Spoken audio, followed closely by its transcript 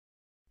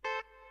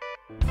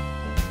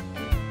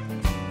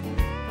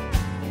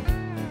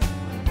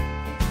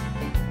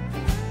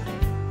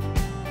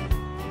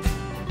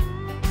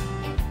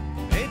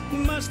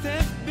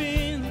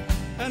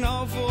an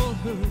awful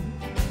hurt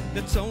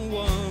that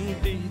someone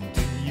did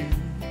to you.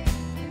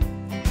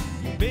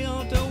 You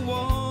built a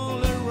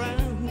wall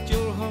around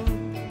your heart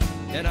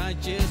that I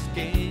just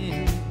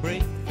can't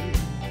break through.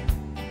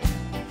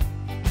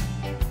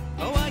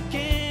 Oh, I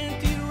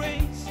can't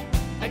erase,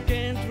 I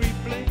can't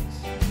replace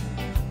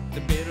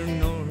the bitter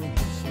nor the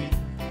sweet.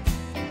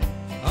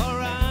 Or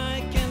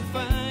I can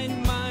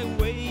find my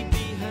way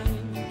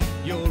behind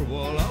your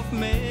wall of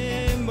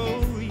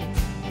memories.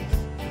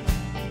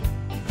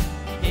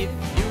 If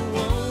you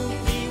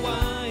want me,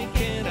 why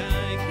can't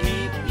I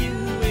keep you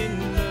in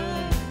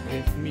love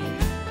with me?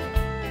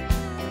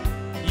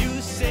 You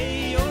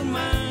say you're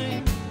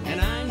mine, and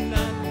I'm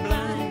not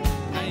blind.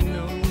 I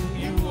know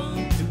you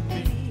want to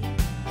be.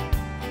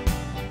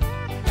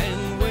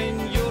 And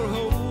when you're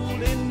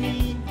holding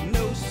me,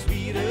 no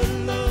sweeter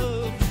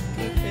love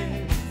could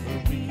ever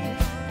be.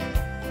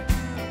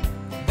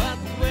 But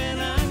when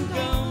I'm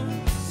gone,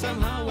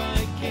 somehow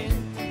I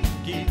can't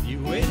keep you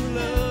in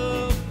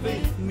love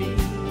with me.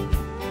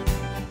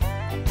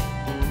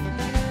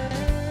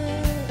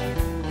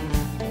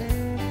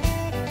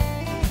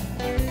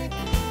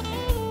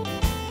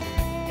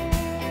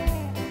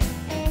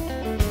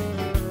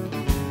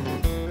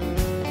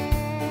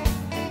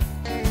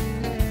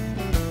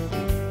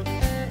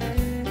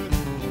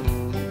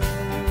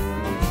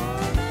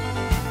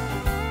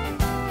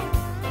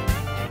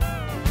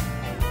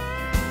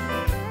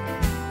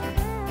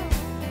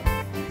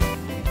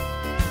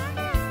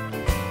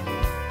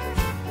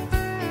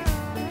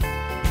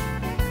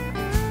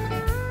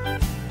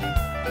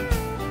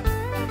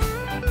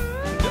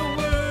 The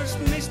worst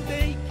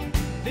mistake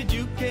that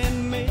you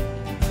can make,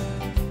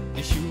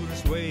 the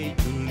surest way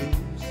to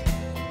lose,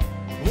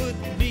 would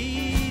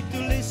be to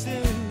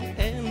listen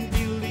and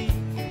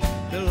believe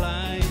the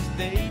lies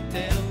they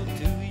tell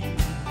to you.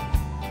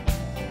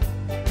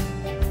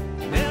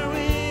 There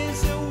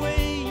is a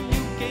way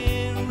you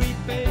can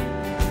repay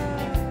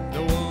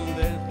the one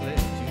that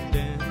let you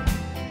down.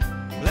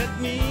 Let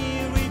me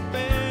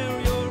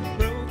repair your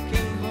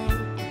broken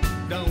heart.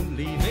 Don't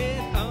leave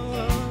it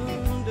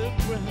on the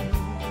ground.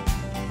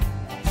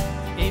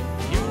 If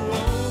you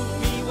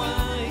want me,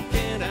 why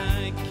can't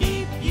I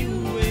keep you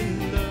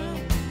in love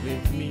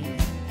with me?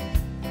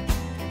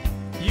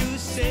 You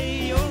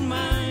say you're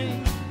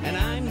mine, and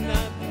I'm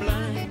not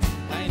blind.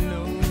 I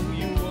know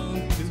you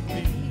want to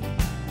be.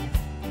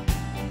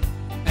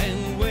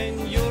 And when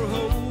you're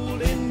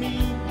holding me,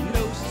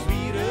 no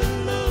sweeter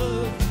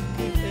love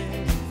could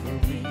ever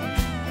be.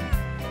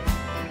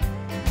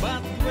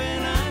 But when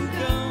I'm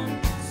gone,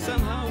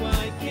 somehow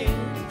I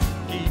can't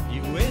keep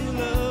you in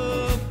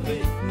love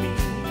with me.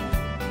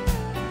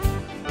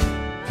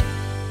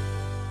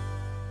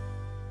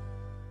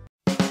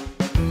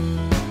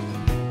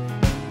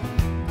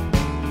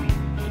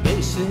 They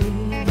say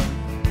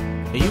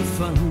you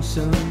found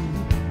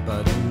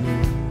somebody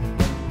new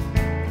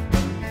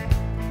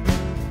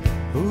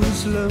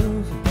whose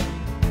love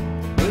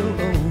will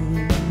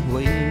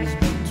always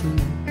be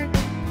true.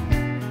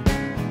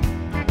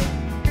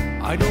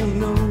 I don't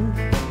know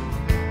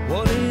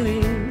what it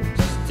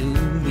is to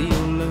be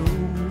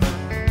alone,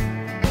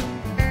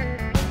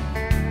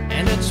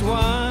 and that's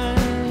why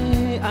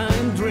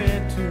I'm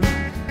dreading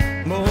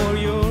more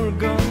you're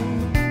gone.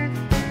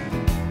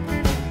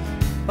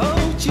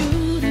 Oh,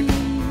 Judy,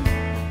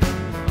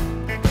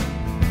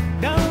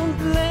 don't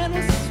let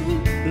us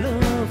sweet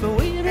love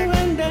wither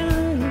and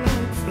down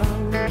like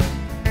flowers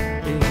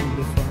in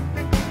the fall.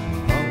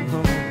 Oh,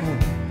 oh, oh.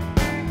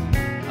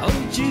 Oh,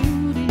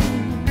 Judy,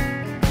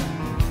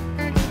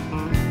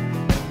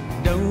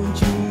 don't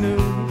you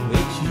know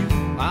it's you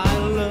I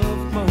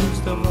love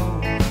most of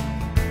all?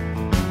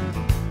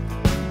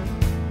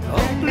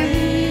 Oh,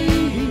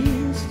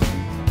 please,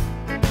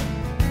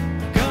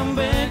 come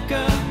back, I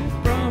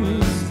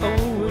promise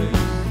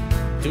always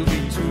to be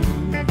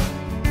true.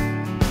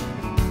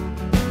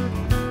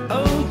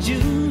 Oh,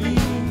 Judy,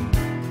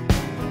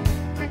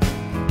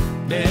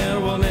 there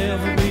will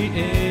never be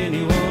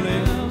anyone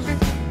else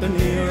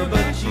near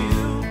but you.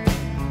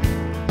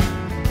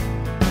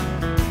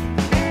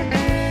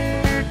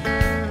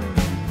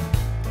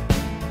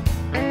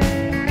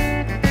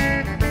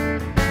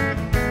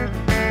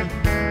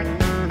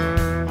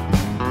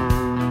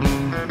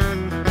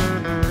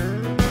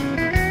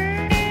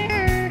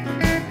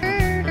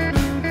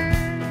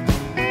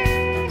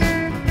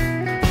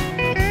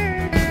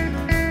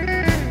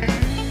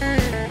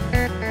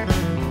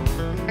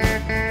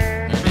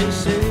 They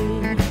say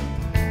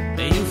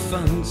that you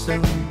found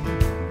somebody